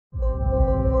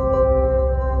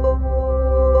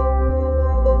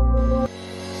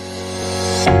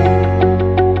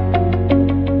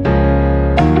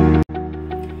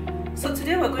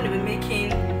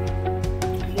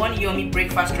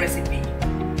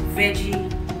veggie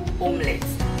omelette,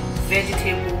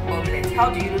 vegetable omelette. How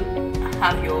do you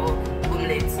have your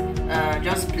omelette?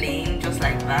 Just plain, just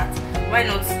like that? Why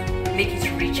not make it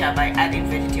richer by adding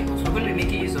vegetables? We're going to be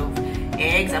making use of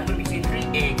eggs. I'm going to be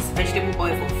using 3 eggs, vegetable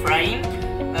oil for frying.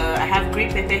 I have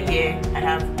green pepper here, I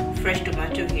have fresh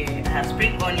tomato here, I have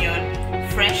spring onion,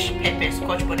 fresh pepper,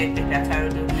 scotch bonnet pepper,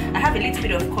 tarragon. I have a little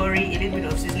bit of curry, a little bit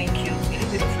of seasoning cubes, a little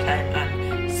bit of thyme,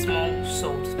 and small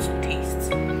salt to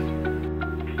taste.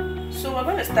 So we're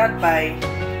going to start by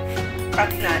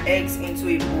cracking our eggs into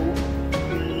a bowl.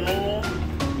 You know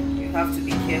you have to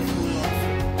be careful not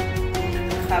to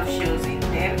have shells in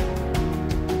them.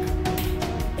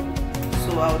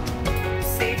 So I'll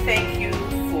say thank you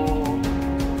for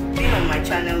being on my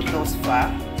channel thus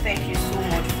far. Thank you so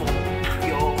much for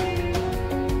your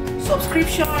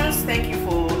subscriptions. Thank you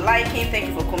for liking. Thank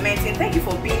you for commenting. Thank you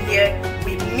for being here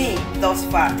with me thus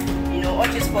far. You know,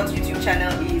 Orchid Sports YouTube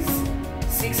channel is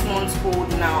 6 months old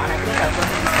now, and I think I've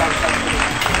gotten this far without doing.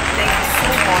 Thank you so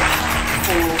much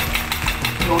for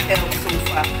your help so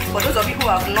far. For those of you who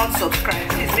have not subscribed,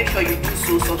 please make sure you do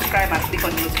so. Subscribe and click on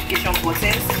the notification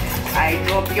buttons. I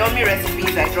drop yummy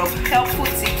recipes, I drop helpful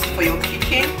tips for your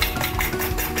kitchen.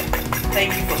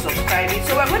 Thank you for subscribing.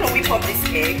 So we're going to whip up these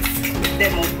eggs, whip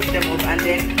them up, and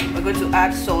then we're going to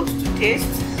add salt to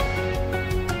taste.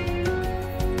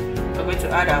 We're going to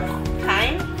add our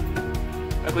thyme.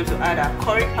 We're going to add our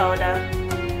curry powder,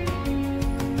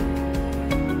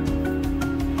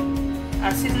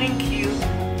 our seasoning cube,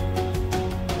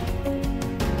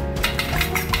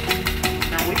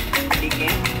 and whip it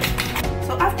again.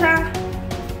 So after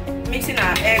mixing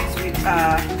our eggs with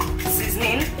our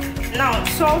seasoning, now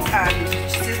salt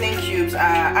and seasoning cubes are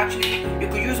actually, you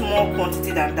could use more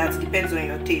quantity than that, depends on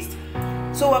your taste.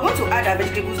 So we're going to add our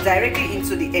vegetables directly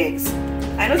into the eggs.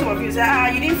 I know some of you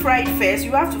say, you didn't fry it first.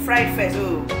 You have to fry it first.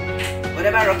 Oh,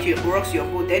 whatever rocks your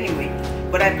boat anyway.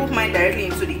 But I put mine directly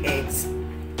into the eggs.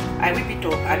 I whip it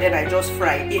up and then I just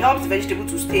fry. It helps the vegetable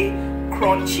to stay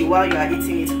crunchy while you are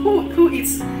eating it. Who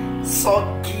eats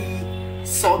soggy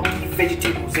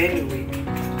vegetables anyway?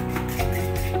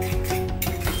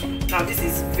 Now this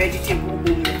is vegetable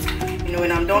omelette. You know,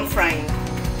 when I'm done frying,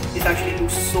 this actually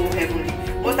looks so heavenly.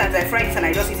 Most times I fry this and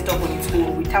I just eat it up on its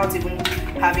own without even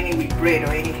having it with bread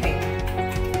or anything.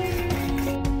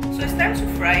 So it's time to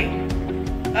fry.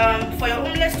 For your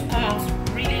omelets to come out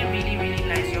really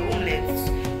nice, your omelets,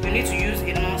 you need to use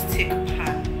a non-stick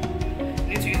pan. You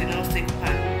need to use a non-stick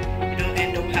pan. You don't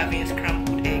end up having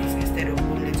scrambled eggs instead of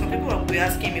omelets. Some people will be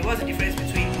asking me, what's the difference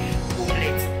between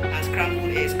omelets and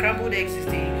scrambled eggs? Scrambled eggs is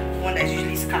the one that's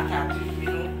usually scattered, you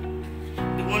know,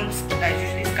 the ones that is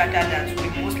usually scattered that we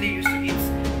mostly used to eat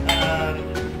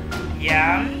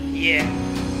yam, yeah,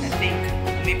 I think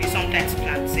maybe sometimes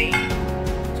plantain.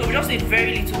 So we just need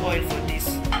very little oil for this.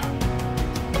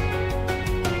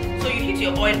 So you heat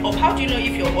your oil up. How do you know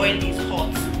if your oil is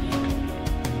hot?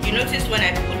 You notice when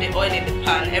I put the oil in the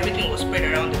pan, everything was spread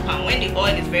around the pan. When the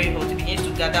oil is very hot, it begins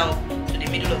to gather up to the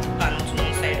middle of the pan or to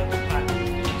one side of the pan.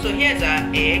 So here's our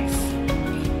eggs.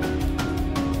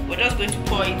 We're just going to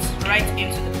pour it right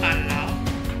into the pan now.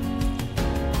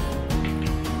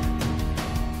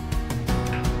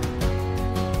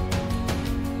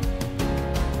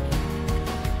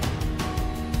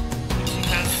 As you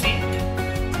can see,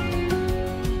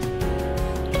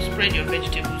 spread your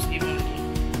vegetables evenly.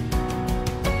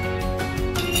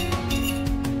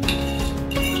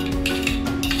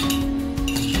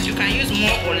 You can use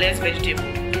more or less vegetable,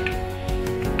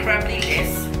 probably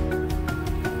less.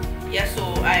 Yeah, so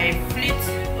I flipped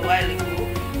a while ago.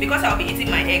 Because I'll be eating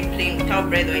my egg plain without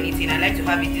bread or anything, I like to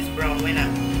have it this brown when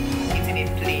I'm eating it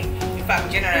plain. In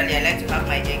fact, generally I like to have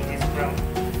my egg this brown.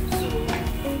 So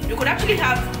you could actually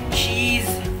have cheese,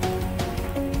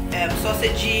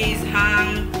 sausages,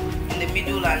 ham in the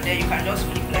middle, and then you can just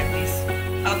flip like this.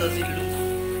 How does it look?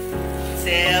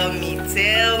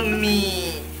 Tell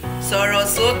me.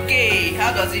 Sorosoke,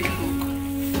 how does it look?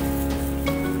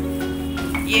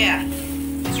 Yeah.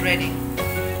 It's ready.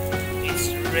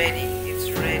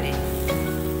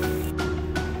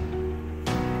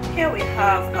 Here we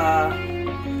have our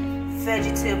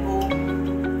vegetable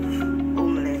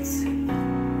omelette.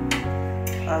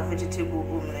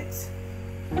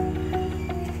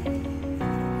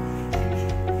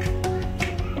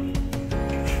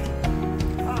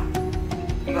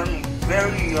 Yummy,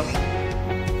 very yummy.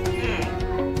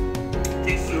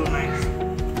 Tastes so nice.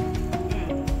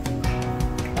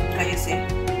 Can you see?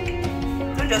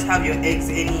 Don't just have your eggs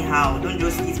anyhow. Don't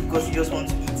just eat because you just want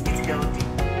to eat. Eat healthy.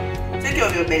 Take care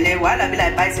of your belly. While I be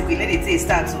like bicycle, you know they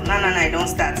start. So I don't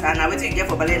start. And now wait till you get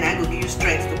for belly, and I go give you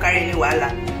strength to carry any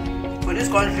wala. for this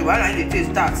country, why not it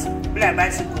taste tax? Be like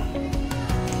bicycle.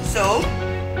 So,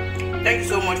 thank you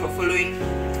so much for following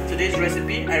today's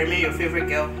recipe. I remain your favorite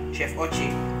girl, Chef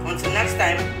Ochi. Until next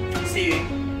time, see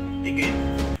you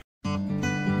again.